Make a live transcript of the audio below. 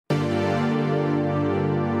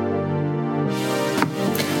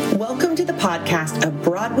Welcome to the podcast of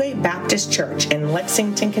Broadway Baptist Church in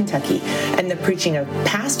Lexington, Kentucky, and the preaching of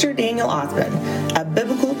Pastor Daniel Othman, a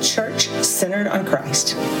biblical church centered on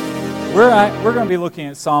Christ. We're going to be looking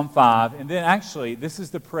at Psalm 5, and then actually, this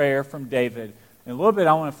is the prayer from David. In a little bit,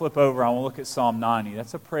 I want to flip over. I want to look at Psalm 90.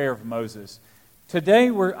 That's a prayer of Moses. Today,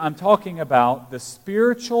 I'm talking about the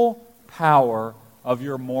spiritual power of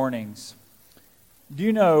your mornings. Do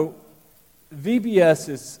you know, VBS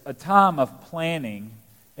is a time of planning.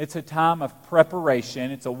 It's a time of preparation.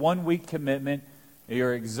 It's a one-week commitment.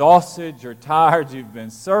 You're exhausted. You're tired. You've been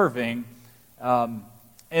serving. And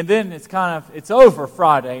then it's over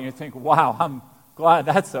Friday, and you think, wow, I'm glad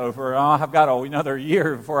that's over. I've got another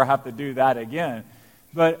year before I have to do that again.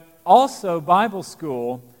 But also, Bible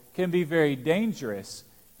school can be very dangerous.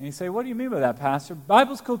 And you say, what do you mean by that, Pastor?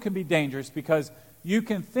 Bible school can be dangerous because you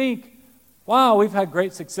can think, wow, we've had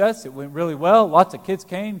great success. It went really well. Lots of kids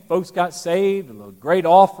came. Folks got saved. A great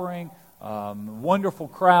offering. Wonderful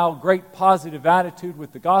crowd. Great positive attitude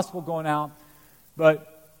with the gospel going out.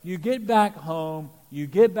 But you get back home. You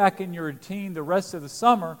get back in your routine the rest of the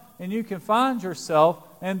summer, and you can find yourself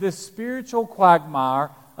in this spiritual quagmire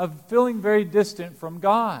of feeling very distant from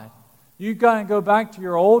God. You've got to go back to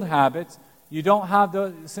your old habits. You don't have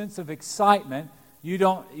the sense of excitement.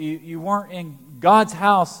 You weren't in God's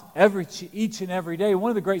house each and every day.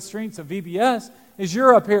 One of the great strengths of VBS is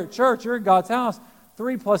you're up here at church. You're in God's house.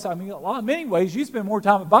 Many ways you spend more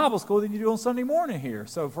time at Bible school than you do on Sunday morning here.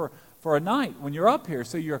 So for a night when you're up here,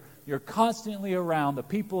 so you're constantly around the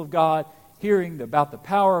people of God, hearing about the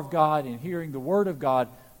power of God and hearing the Word of God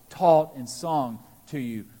taught and sung to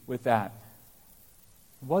you with that.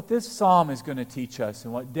 What this psalm is going to teach us,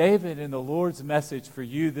 and what David and the Lord's message for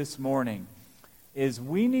you this morning, is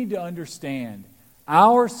we need to understand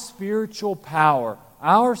our spiritual power,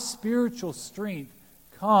 our spiritual strength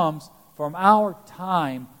comes from our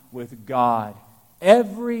time with God.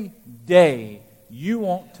 Every day you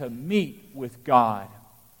want to meet with God.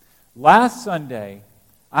 Last Sunday,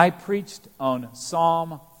 I preached on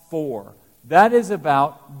Psalm 4. That is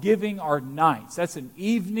about giving our nights. That's an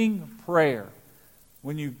evening prayer.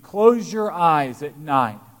 When you close your eyes at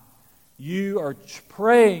night, you are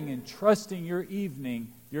praying and trusting your evening,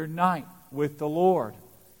 your night with the Lord.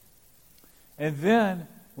 And then,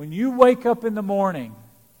 when you wake up in the morning,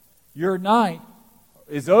 your night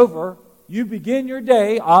is over. You begin your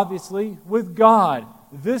day, obviously, with God.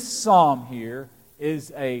 This psalm here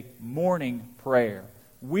is a morning prayer.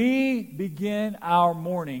 We begin our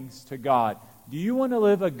mornings to God. Do you want to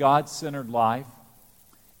live a God-centered life?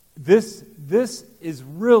 This is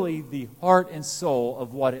really the heart and soul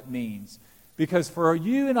of what it means. Because for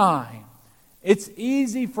you and I, it's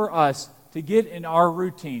easy for us to get in our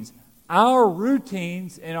routines. Our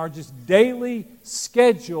routines and our just daily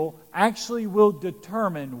schedule actually will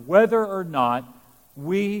determine whether or not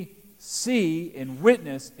we see and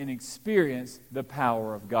witness and experience the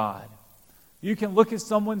power of God. You can look at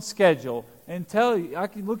someone's schedule and tell you, I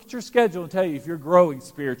can look at your schedule and tell you if you're growing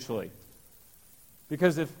spiritually.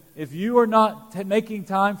 Because if you are not making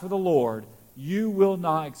time for the Lord, you will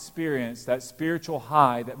not experience that spiritual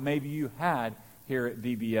high that maybe you had here at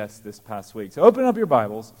VBS this past week. So open up your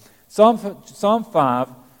Bibles. Psalm 5,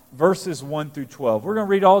 verses 1 through 12. We're going to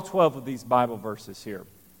read all 12 of these Bible verses here.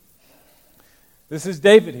 This is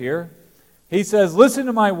David here. He says, "Listen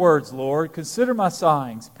to my words, Lord. Consider my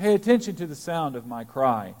sighings. Pay attention to the sound of my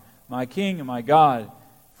cry, my King and my God,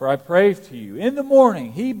 for I pray to you." In the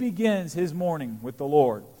morning, he begins his morning with the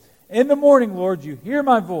Lord. "In the morning, Lord, you hear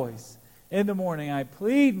my voice. In the morning, I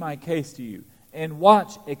plead my case to you and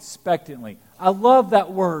watch expectantly." I love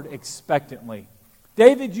that word, expectantly.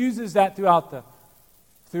 David uses that throughout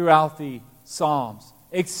the Psalms.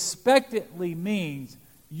 Expectantly means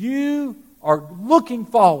you are looking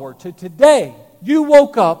forward to today. You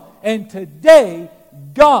woke up and today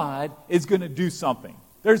God is going to do something.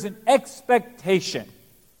 There's an expectation.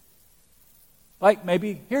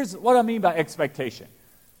 Here's what I mean by expectation.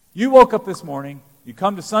 You woke up this morning, you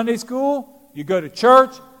come to Sunday school, you go to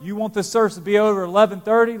church, you want the service to be over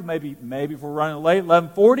 11:30, maybe if we're running late,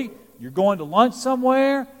 11:40. You're going to lunch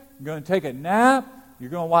somewhere, you're going to take a nap, you're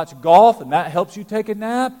going to watch golf, and that helps you take a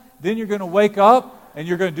nap. Then you're going to wake up, and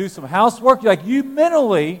you're going to do some housework. You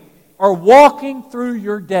mentally are walking through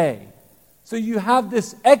your day. So you have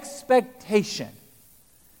this expectation.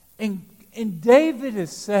 And David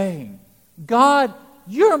is saying, God,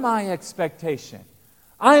 you're my expectation.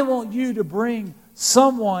 I want you to bring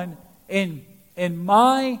someone in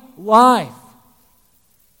my life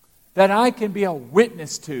that I can be a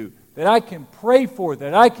witness to, that I can pray for,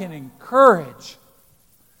 that I can encourage,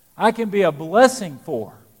 I can be a blessing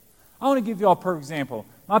for. I want to give you all a perfect example.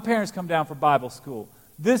 My parents come down for Bible school.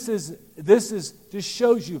 This just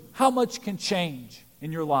shows you how much can change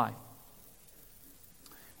in your life.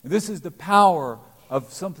 This is the power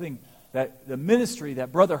of something that the ministry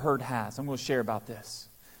that Brother Hurd has. I'm going to share about this.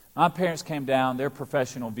 My parents came down. They're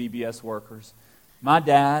professional VBS workers. My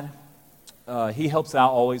dad, he helps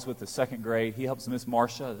out always with the second grade. He helps Miss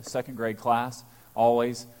Marcia, the second grade class,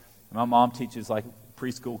 always. My mom teaches like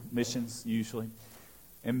preschool missions usually.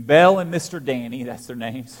 And Belle and Mr. Danny, that's their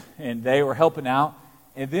names, and they were helping out.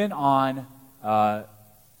 And then on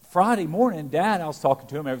Friday morning, Dad, I was talking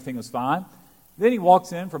to him, everything was fine. Then he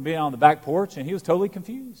walks in from being on the back porch, and he was totally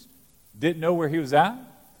confused. Didn't know where he was at.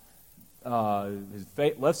 His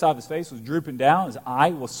left side of his face was drooping down. His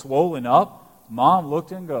eye was swollen up. Mom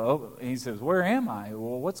looked and he says, "Where am I?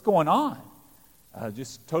 Well, what's going on?"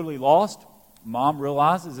 Just totally lost. Mom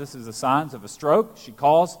realizes this is the signs of a stroke. She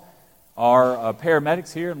calls our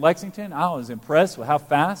paramedics here in Lexington. I was impressed with how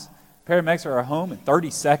fast paramedics are at home in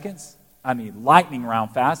 30 seconds. I mean, lightning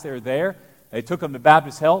round fast. They were there. They took him to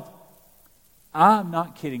Baptist Health. I'm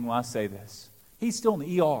not kidding when I say this. He's still in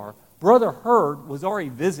the ER. Brother Hurd was already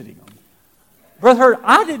visiting him. Brother Hurd,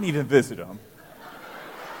 I didn't even visit him.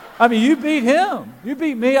 I mean, you beat him. You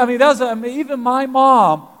beat me. I mean, even my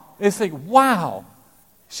mom is like, wow.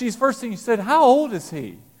 She's first thing she said, "How old is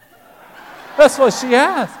he?" That's what she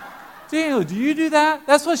asked. "Daniel, do you do that?"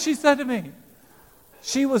 That's what she said to me.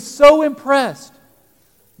 She was so impressed.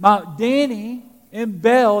 My Danny and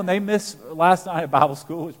Belle, and they missed last night at Bible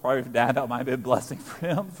school, which probably for Dad, that might have been a blessing for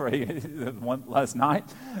him for one last night.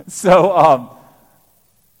 So,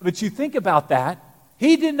 but you think about that.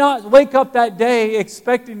 He did not wake up that day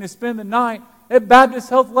expecting to spend the night at Baptist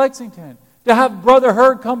Health Lexington, to have Brother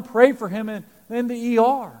Hurd come pray for him in the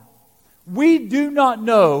ER. We do not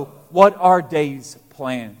know what our days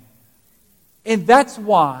plan. And that's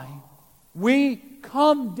why we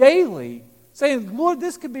come daily saying, "Lord,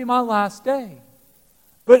 this could be my last day."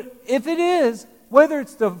 But if it is, whether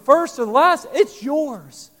it's the first or the last, it's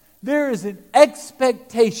yours. There is an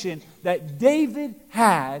expectation that David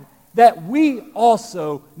had that we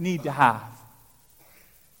also need to have.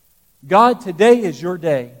 God, today is your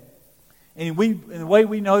day. And the way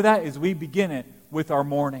we know that is we begin it with our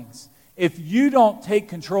mornings. If you don't take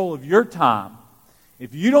control of your time,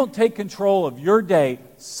 if you don't take control of your day,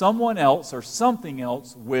 someone else or something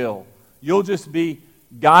else will. You'll just be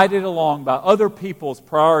guided along by other people's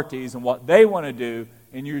priorities and what they want to do,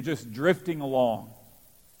 and you're just drifting along.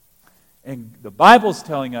 And the Bible's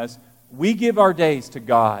telling us we give our days to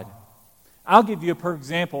God. I'll give you a perfect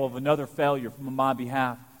example of another failure from my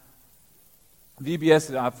behalf. VBS,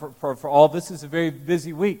 for all this is a very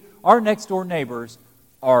busy week. Our next door neighbors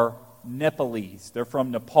are Nepalese. They're from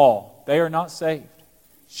Nepal. They are not saved.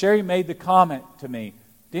 Sherry made the comment to me,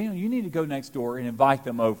 "Daniel, you need to go next door and invite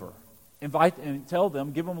them over. Invite and tell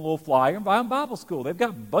them, give them a little flyer, invite them to Bible school. They've got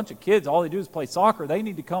a bunch of kids. All they do is play soccer. They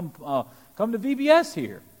need to come to VBS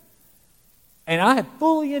here." And I had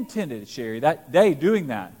fully intended, Sherry, that day doing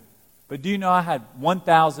that. But do you know I had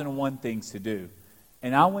 1,001 things to do?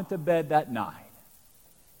 And I went to bed that night.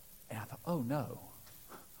 And I thought, oh no,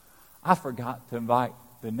 I forgot to invite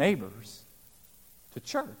the neighbors to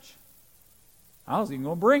church. I was even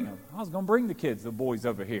going to bring them. I was going to bring the kids, the boys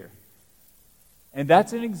over here. And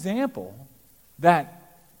that's an example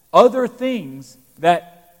that other things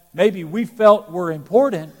that maybe we felt were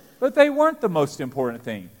important, but they weren't the most important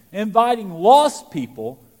thing. Inviting lost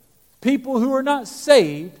people who are not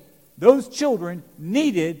saved, those children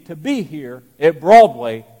needed to be here at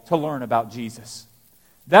Broadway to learn about Jesus.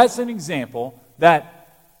 That's an example that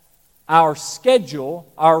our schedule,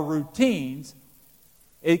 our routines,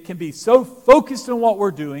 it can be so focused on what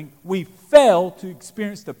we're doing, we fail to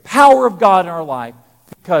experience the power of God in our life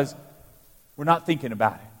because we're not thinking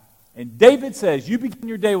about it. And David says, you begin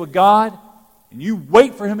your day with God and you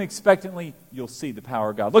wait for Him expectantly, you'll see the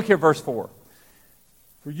power of God. Look here, verse 4.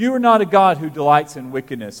 For you are not a God who delights in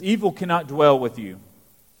wickedness. Evil cannot dwell with you.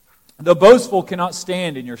 The boastful cannot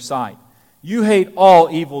stand in your sight. You hate all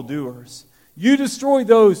evildoers. You destroy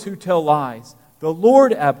those who tell lies. The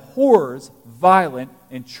Lord abhors violent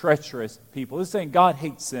and treacherous people. This is saying God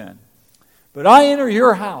hates sin. But I enter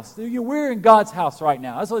your house. We're in God's house right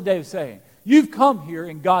now. That's what David's saying. You've come here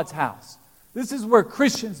in God's house. This is where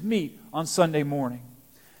Christians meet on Sunday morning.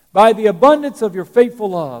 By the abundance of your faithful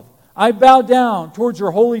love, I bow down towards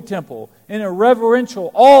your holy temple in a reverential,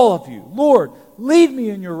 all of you. Lord, lead me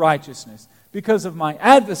in your righteousness because of my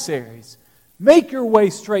adversaries. Make your way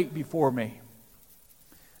straight before me.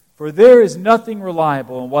 For there is nothing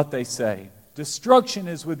reliable in what they say. Destruction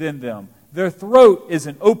is within them. Their throat is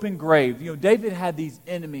an open grave. David had these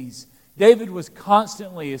enemies. David was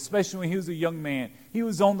constantly, especially when he was a young man, he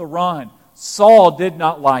was on the run. Saul did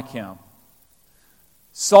not like him.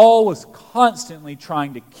 Saul was constantly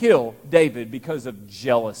trying to kill David because of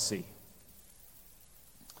jealousy.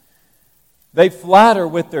 They flatter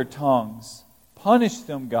with their tongues. Punish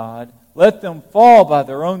them, God. Let them fall by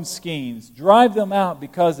their own schemes. Drive them out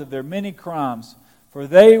because of their many crimes, for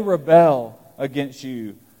they rebel against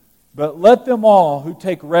you. But let them all who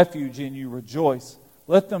take refuge in you rejoice.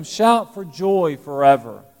 Let them shout for joy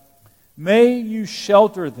forever. May you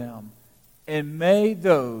shelter them, and may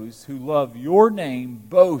those who love your name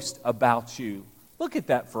boast about you. Look at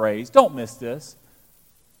that phrase. Don't miss this.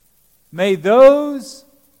 May those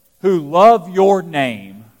who love your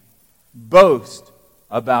name boast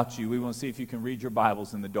about you. We want to see if you can read your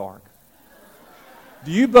Bibles in the dark.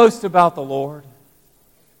 Do you boast about the Lord?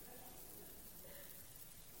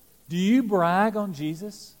 Do you brag on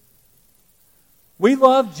Jesus? We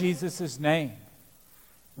love Jesus' name.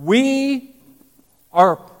 We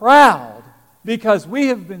are proud because we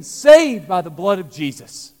have been saved by the blood of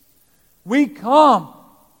Jesus. We come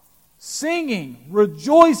singing,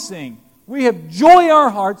 rejoicing. We have joy in our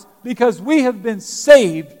hearts because we have been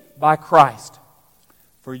saved by Christ.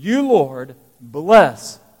 For you, Lord,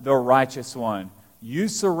 bless the righteous one. You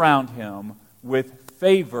surround him with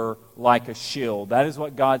favor like a shield. That is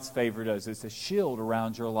what God's favor does. It's a shield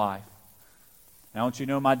around your life. Now, don't you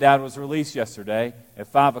know my dad was released yesterday at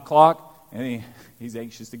 5 o'clock, and he's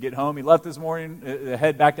anxious to get home. He left this morning to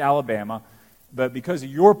head back to Alabama. But because of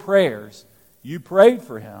your prayers, you prayed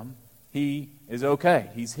for him, he is okay.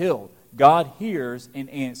 He's healed. God hears and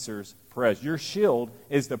answers prayers. Your shield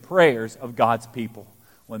is the prayers of God's people.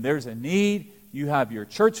 When there's a need, you have your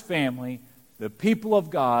church family, the people of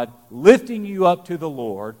God, lifting you up to the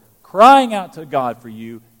Lord, crying out to God for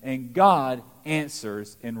you, and God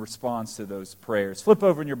answers in response to those prayers. Flip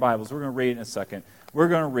over in your Bibles. We're going to read in a second. We're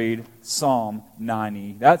going to read Psalm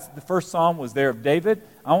 90. That's the first psalm was there of David.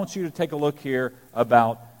 I want you to take a look here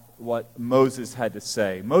about what Moses had to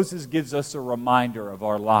say. Moses gives us a reminder of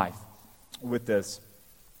our life with this.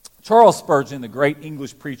 Charles Spurgeon, the great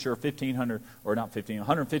English preacher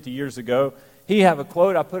 150 years ago, he had a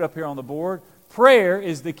quote I put up here on the board. Prayer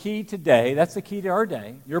is the key today. That's the key to our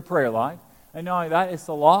day, your prayer life. And not only that, it's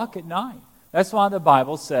the lock at night. That's why the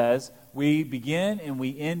Bible says we begin and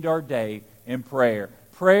we end our day in prayer.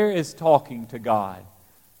 Prayer is talking to God.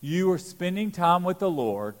 You are spending time with the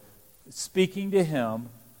Lord, speaking to Him,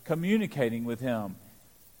 communicating with Him.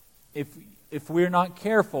 If we're not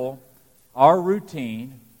careful, our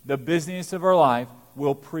routine, the busyness of our life,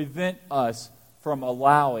 will prevent us from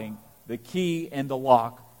allowing the key and the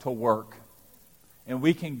lock to work. And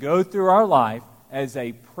we can go through our life as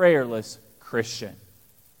a prayerless Christian.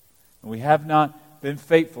 And we have not been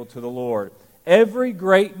faithful to the Lord. Every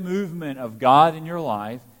great movement of God in your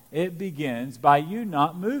life, it begins by you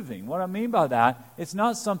not moving. What I mean by that, it's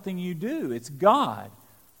not something you do. It's God.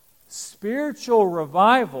 Spiritual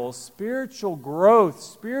revival, spiritual growth,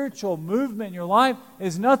 spiritual movement in your life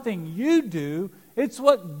is nothing you do. It's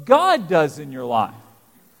what God does in your life.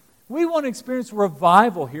 We want to experience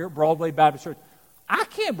revival here at Broadway Baptist Church. I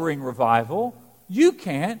can't bring revival. You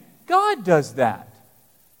can't. God does that.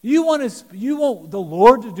 You want the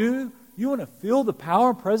Lord to do, you want to feel the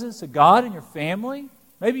power and presence of God in your family?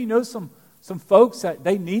 Maybe you know some folks that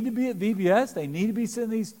they need to be at VBS. They need to be sitting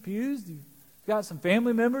in these pews. You've got some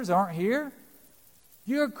family members that aren't here.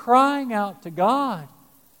 You're crying out to God,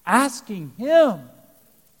 asking Him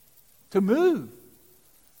to move.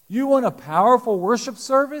 You want a powerful worship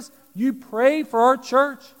service? You pray for our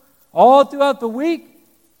church all throughout the week.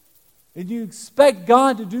 And you expect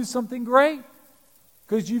God to do something great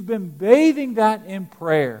because you've been bathing that in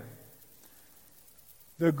prayer.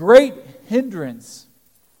 The great hindrance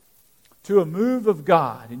to a move of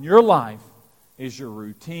God in your life is your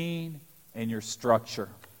routine and your structure.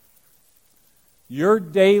 Your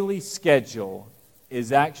daily schedule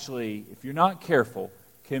is actually, if you're not careful,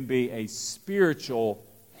 can be a spiritual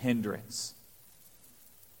hindrance.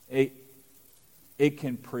 It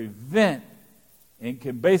can prevent and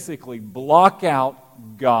can basically block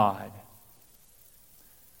out God.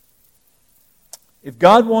 If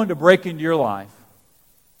God wanted to break into your life,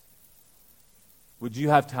 would you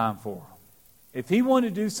have time for Him? If He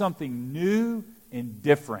wanted to do something new and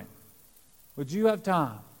different, would you have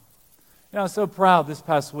time? I'm so proud this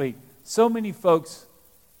past week. So many folks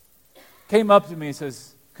came up to me and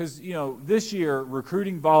says, because, this year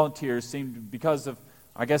recruiting volunteers seemed, because of,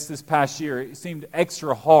 I guess this past year, it seemed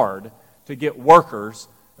extra hard to get workers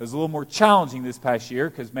was a little more challenging this past year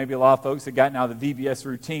because maybe a lot of folks had gotten out of the VBS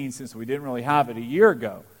routine since we didn't really have it a year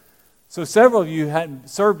ago. So several of you hadn't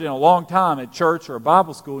served in a long time at church or a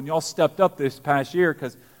Bible school, and y'all stepped up this past year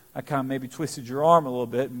because I kind of maybe twisted your arm a little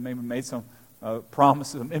bit and maybe made some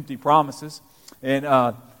promises, some empty promises.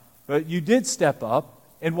 But you did step up,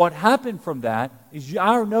 and what happened from that is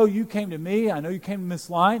I know you came to me, I know you came to Miss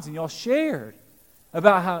Lyons, and y'all shared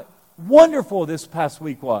about how wonderful this past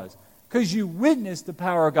week was because you witnessed the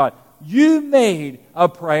power of God. You made a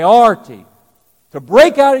priority to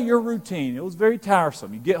break out of your routine. It was very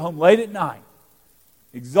tiresome. You get home late at night,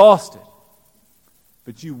 exhausted,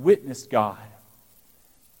 but you witnessed God.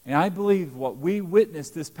 And I believe what we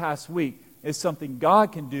witnessed this past week is something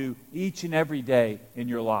God can do each and every day in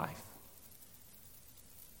your life.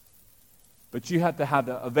 But you have to have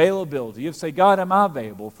the availability. You have to say, God, am I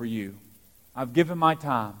available for you? I've given my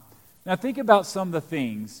time. Now think about some of the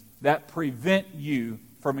things that prevent you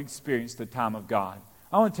from experiencing the time of God.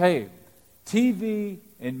 I want to tell you, TV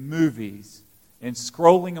and movies and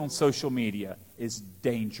scrolling on social media is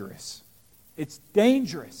dangerous. It's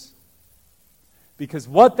dangerous. Because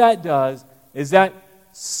what that does is that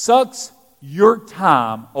sucks your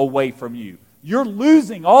time away from you. You're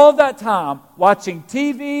losing all of that time watching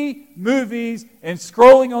TV, movies, and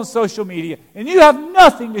scrolling on social media, and you have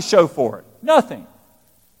nothing to show for it. Nothing.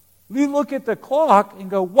 You look at the clock and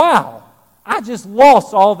go, wow, I just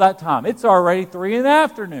lost all that time. It's already 3 in the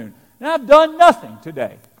afternoon, and I've done nothing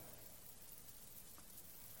today.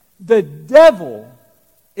 The devil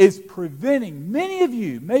is preventing many of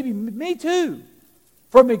you, maybe me too,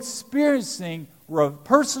 from experiencing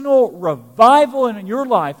personal revival in your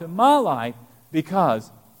life, in my life, because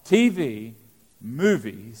TV,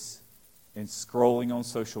 movies, and scrolling on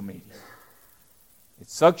social media. It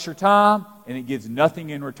sucks your time, and it gives nothing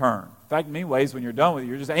in return. In fact, in many ways, when you're done with it,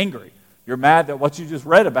 you're just angry. You're mad that what you just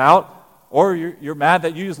read about, or you're mad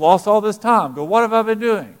that you just lost all this time. Go, what have I been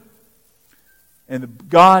doing? And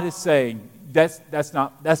God is saying, that's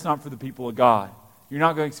not for the people of God. You're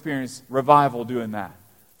not going to experience revival doing that.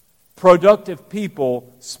 Productive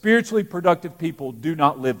people, spiritually productive people, do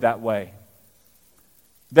not live that way.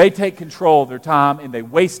 They take control of their time and they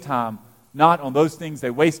waste time, not on those things, they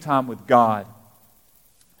waste time with God.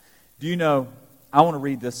 Do you know, I want to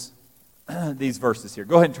read these verses here.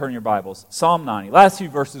 Go ahead and turn your Bibles. Psalm 90. Last few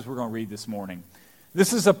verses we're going to read this morning.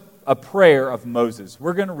 This is a prayer of Moses.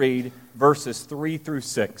 We're going to read verses 3 through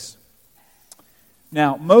 6.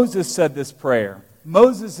 Now, Moses said this prayer.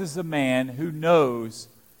 Moses is a man who knows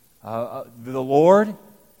the Lord.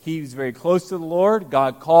 He's very close to the Lord.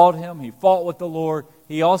 God called him. He fought with the Lord.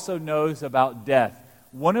 He also knows about death.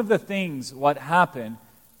 One of the things, what happened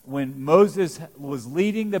when Moses was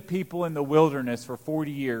leading the people in the wilderness for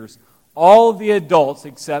 40 years, all of the adults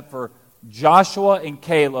except for Joshua and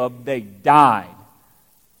Caleb, they died.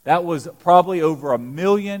 That was probably over 1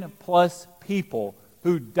 million plus people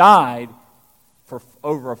who died for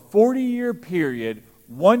over a 40-year period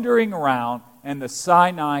wandering around in the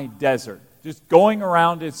Sinai desert, just going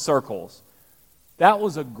around in circles. That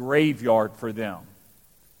was a graveyard for them.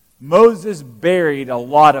 Moses buried a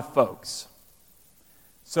lot of folks.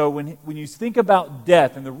 So when you think about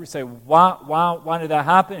death and say, why did that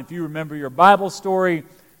happen? If you remember your Bible story,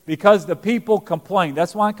 because the people complained.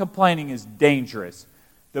 That's why complaining is dangerous.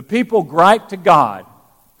 The people gripe to God.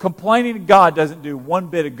 Complaining to God doesn't do one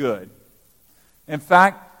bit of good. In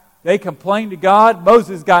fact, they complained to God.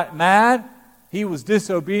 Moses got mad. He was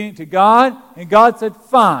disobedient to God. And God said,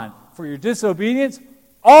 fine, for your disobedience,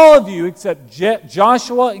 all of you except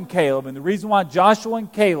Joshua and Caleb. And the reason why Joshua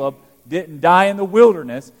and Caleb didn't die in the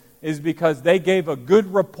wilderness is because they gave a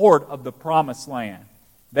good report of the promised land.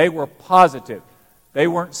 They were positive. They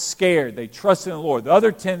weren't scared. They trusted in the Lord. The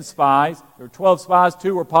other 10 spies, there were 12 spies,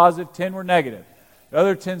 2 were positive, 10 were negative. The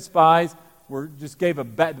other 10 spies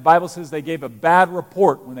the Bible says they gave a bad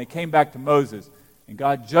report when they came back to Moses. And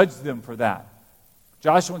God judged them for that.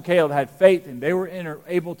 Joshua and Caleb had faith and they were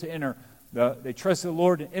able to enter, they trusted the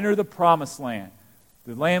Lord and enter the promised land.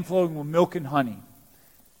 The land flowing with milk and honey.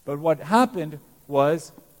 But what happened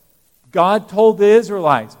was God told the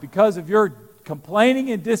Israelites, because of your complaining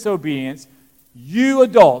and disobedience, you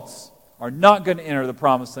adults are not going to enter the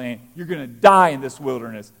promised land. You're going to die in this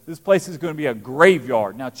wilderness. This place is going to be a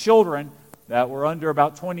graveyard. Now, children that were under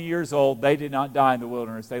about 20 years old, they did not die in the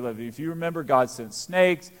wilderness. They lived. If you remember, God sent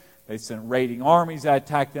snakes. They sent raiding armies that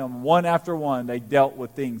attacked them. One after one, they dealt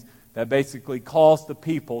with things that basically caused the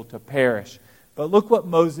people to perish. But look what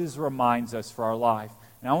Moses reminds us for our life.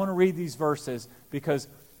 And I want to read these verses because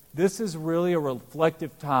this is really a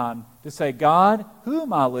reflective time to say, God, who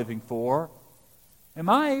am I living for? Am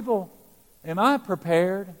I able am I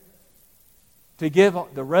prepared to give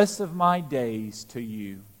the rest of my days to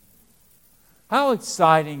you? How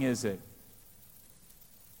exciting is it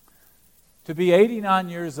to be 89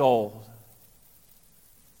 years old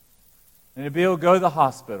and to be able to go to the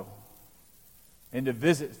hospital and to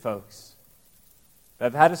visit folks that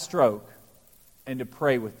have had a stroke and to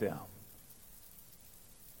pray with them?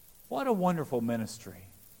 What a wonderful ministry.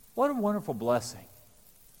 What a wonderful blessing.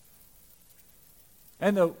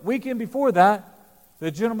 And the weekend before that, the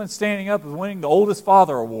gentleman standing up was winning the Oldest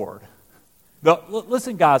Father Award.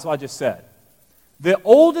 Listen, guys, what I just said. The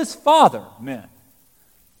oldest father, men,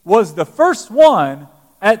 was the first one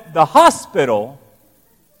at the hospital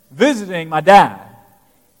visiting my dad.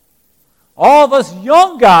 All of us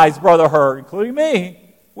young guys, Brother Hurd, including me,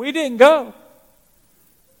 we didn't go.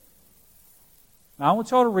 Now, I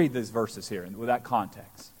want y'all to read these verses here with that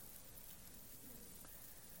context.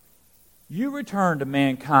 You return to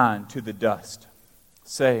mankind to the dust,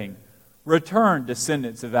 saying, return,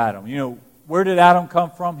 descendants of Adam. You know, where did Adam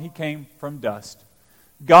come from? He came from dust.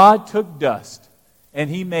 God took dust, and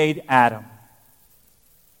He made Adam.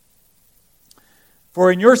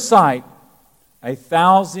 For in your sight,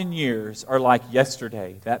 1,000 years are like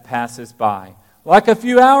yesterday that passes by, like a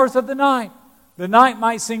few hours of the night. The night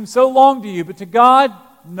might seem so long to you, but to God,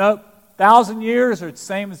 no, 1,000 years are the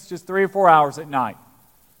same as just 3 or 4 hours at night.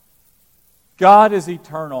 God is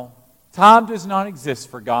eternal. Time does not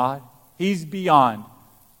exist for God. He's beyond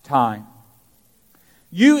time.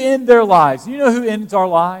 You end their lives. You know who ends our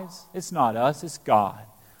lives? It's not us, it's God.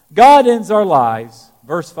 God ends our lives.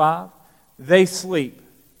 Verse 5, they sleep.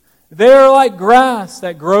 They are like grass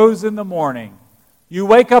that grows in the morning. You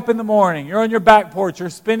wake up in the morning, you're on your back porch, you're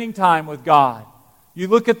spending time with God. You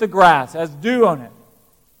look at the grass, has dew on it.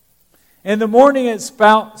 In the morning it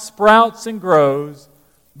sprouts and grows.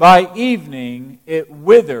 By evening it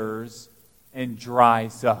withers and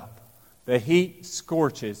dries up. The heat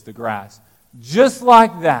scorches the grass. Just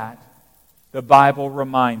like that, the Bible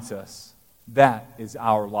reminds us that is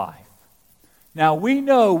our life. Now we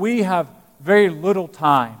know we have very little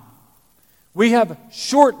time. We have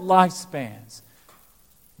short lifespans.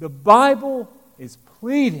 The Bible is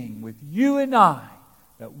pleading with you and I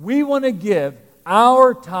that we want to give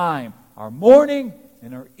our time, our morning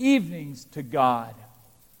and our evenings to God.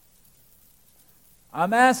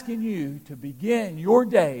 I'm asking you to begin your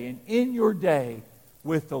day and end your day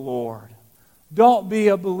with the Lord. Don't be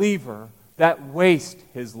a believer that wastes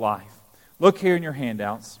his life. Look here in your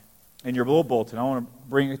handouts, in your little bulletin. I want to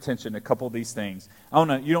bring attention to a couple of these things. You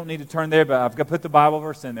don't need to turn there, but I've got to put the Bible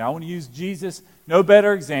verse in there. I want to use Jesus. No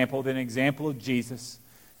better example than an example of Jesus.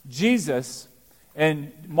 Jesus,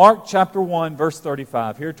 in Mark chapter 1, verse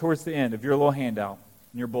 35, here towards the end of your little handout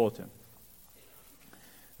in your bulletin.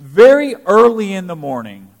 Very early in the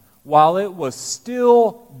morning, while it was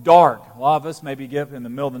still dark. A lot of us maybe get up in the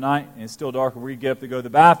middle of the night and it's still dark and we get up to go to the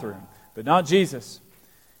bathroom. But not Jesus.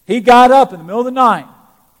 He got up in the middle of the night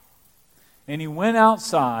and he went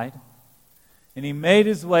outside and he made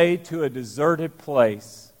his way to a deserted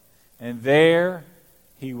place. And there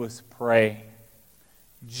he was praying.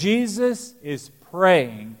 Jesus is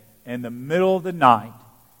praying in the middle of the night.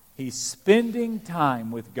 He's spending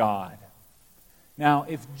time with God. Now,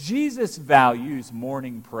 if Jesus values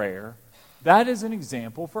morning prayer, that is an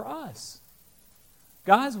example for us.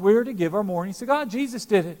 Guys, we're to give our mornings to God. Jesus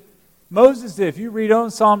did it. Moses did. If you read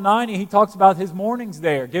on Psalm 90, he talks about his mornings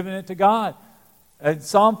there, giving it to God. In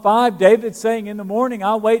Psalm 5, David's saying, in the morning,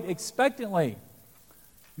 I'll wait expectantly.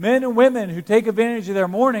 Men and women who take advantage of their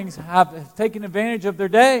mornings have taken advantage of their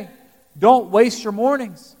day. Don't waste your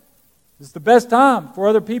mornings. It's the best time for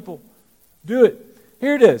other people. Do it.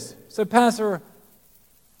 Here it is. So, Pastor,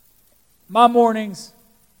 my mornings,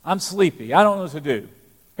 I'm sleepy. I don't know what to do.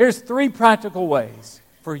 Here's 3 practical ways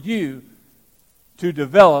for you to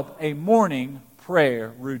develop a morning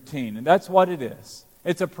prayer routine. And that's what it is.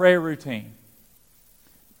 It's a prayer routine.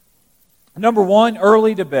 Number 1,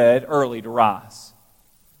 early to bed, early to rise.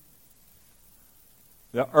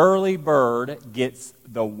 The early bird gets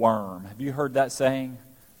the worm. Have you heard that saying?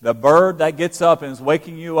 The bird that gets up and is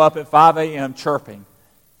waking you up at 5 a.m. chirping.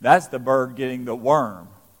 That's the bird getting the worm.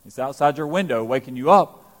 It's outside your window waking you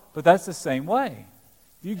up. But that's the same way.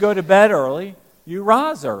 If you go to bed early, you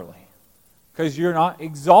rise early. Because you're not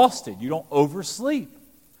exhausted. You don't oversleep.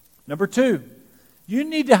 Number 2, you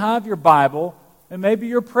need to have your Bible and maybe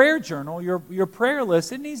your prayer journal, your prayer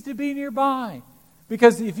list. It needs to be nearby.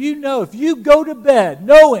 Because if you go to bed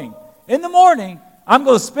knowing in the morning, I'm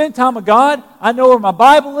going to spend time with God. I know where my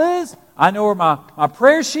Bible is. I know where my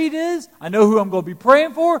prayer sheet is. I know who I'm going to be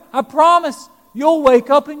praying for. I promise you'll wake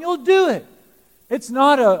up and you'll do it. It's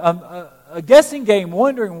not a guessing game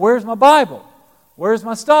wondering, where's my Bible? Where's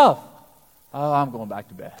my stuff? Oh, I'm going back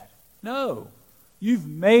to bed. No. You've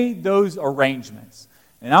made those arrangements.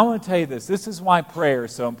 And I want to tell you this. This is why prayer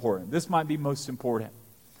is so important. This might be most important.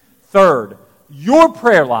 Third, your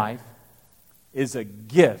prayer life is a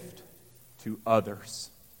gift to others.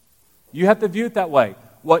 You have to view it that way.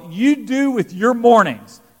 What you do with your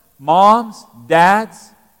mornings, moms,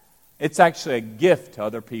 dads, it's actually a gift to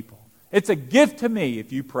other people. It's a gift to me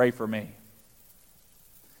if you pray for me.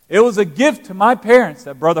 It was a gift to my parents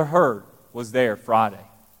that Brother Hurd was there Friday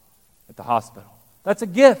at the hospital. That's a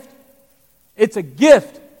gift. It's a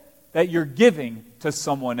gift that you're giving to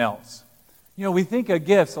someone else. You know, we think of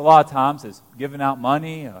gifts a lot of times as giving out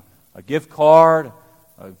money, a gift card,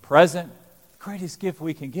 a present. The greatest gift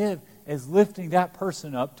we can give is lifting that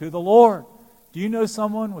person up to the Lord. Do you know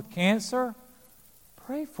someone with cancer?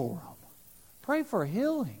 Pray for them. Pray for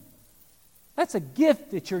healing. That's a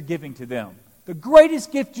gift that you're giving to them. The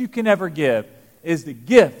greatest gift you can ever give is the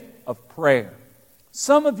gift of prayer.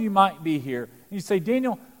 Some of you might be here and you say,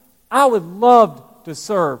 Daniel, I would love to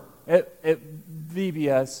serve at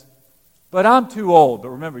VBS, but I'm too old. But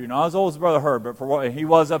remember, you're not as old as Brother Hurd, but for what he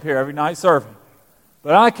was up here every night serving.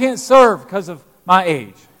 But I can't serve because of my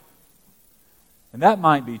age. And that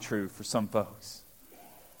might be true for some folks.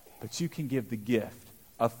 But you can give the gift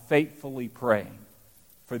of faithfully praying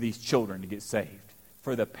for these children to get saved,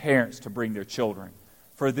 for the parents to bring their children,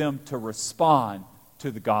 for them to respond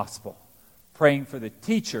to the gospel, praying for the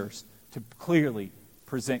teachers to clearly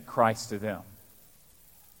present Christ to them.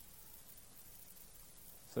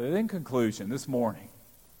 So in conclusion, this morning,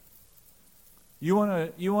 you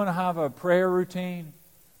want to have a prayer routine?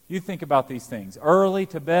 You think about these things. Early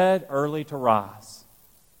to bed, early to rise.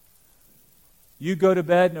 You go to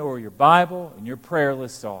bed, know where your Bible and your prayer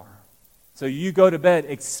lists are. So you go to bed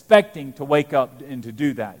expecting to wake up and to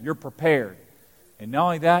do that. You're prepared. And not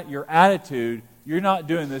only that, your attitude, you're not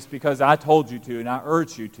doing this because I told you to and I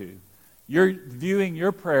urged you to. You're viewing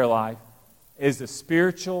your prayer life as a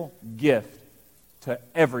spiritual gift to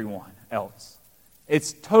everyone else.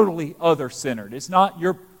 It's totally other-centered. It's not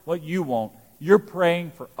what you want. You're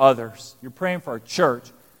praying for others. You're praying for our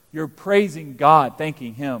church. You're praising God,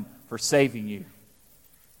 thanking Him for saving you.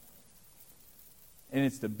 And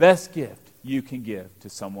it's the best gift you can give to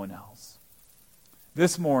someone else.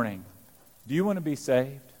 This morning, do you want to be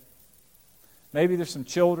saved? Maybe there's some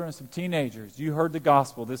children, some teenagers. You heard the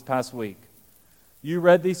gospel this past week. You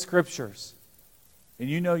read these scriptures, and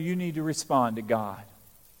you know you need to respond to God.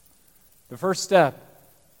 The first step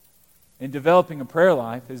in developing a prayer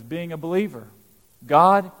life is being a believer.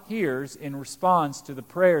 God hears and responds to the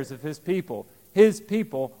prayers of His people. His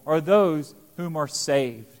people are those whom are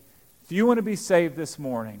saved. If you want to be saved this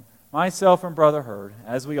morning, myself and Brother Hurd,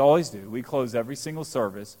 as we always do, we close every single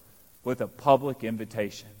service with a public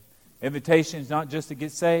invitation. Invitation is not just to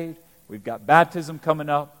get saved. We've got baptism coming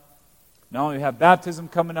up. Not only have baptism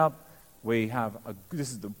coming up,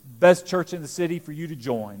 this is the best church in the city for you to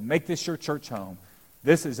join. Make this your church home.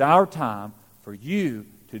 This is our time for you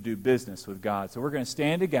to do business with God. So we're going to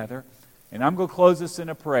stand together, and I'm going to close this in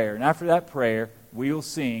a prayer. And after that prayer, we will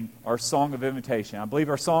sing our song of invitation. I believe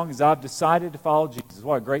our song is I've Decided to Follow Jesus.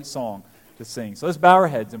 What a great song to sing. So let's bow our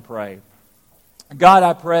heads and pray. God,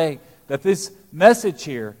 I pray that this message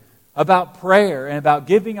here about prayer and about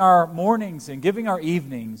giving our mornings and giving our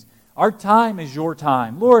evenings, our time is your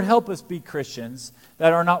time. Lord, help us be Christians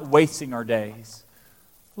that are not wasting our days.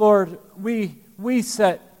 Lord, we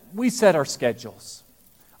set our schedules.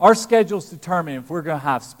 Our schedules determine if we're going to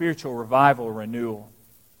have spiritual revival or renewal.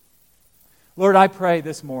 Lord, I pray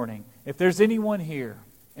this morning, if there's anyone here,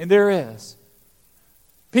 and there is,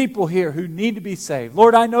 people here who need to be saved.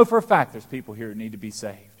 Lord, I know for a fact there's people here who need to be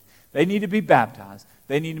saved. They need to be baptized.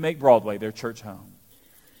 They need to make Broadway their church home.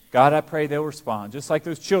 God, I pray they'll respond, just like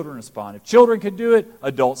those children respond. If children can do it,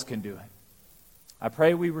 adults can do it. I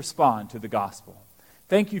pray we respond to the gospel.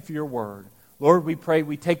 Thank you for your word. Lord, we pray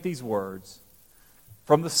we take these words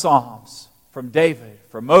from the Psalms, from David,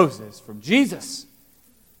 from Moses, from Jesus,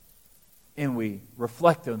 and we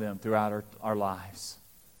reflect on them throughout our lives.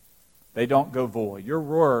 They don't go void. Your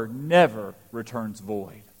word never returns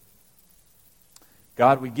void.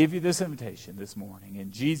 God, we give you this invitation this morning.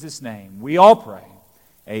 In Jesus' name, we all pray.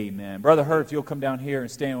 Amen. Brother Hurd, if you'll come down here and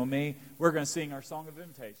stand with me, we're going to sing our song of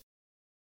invitation.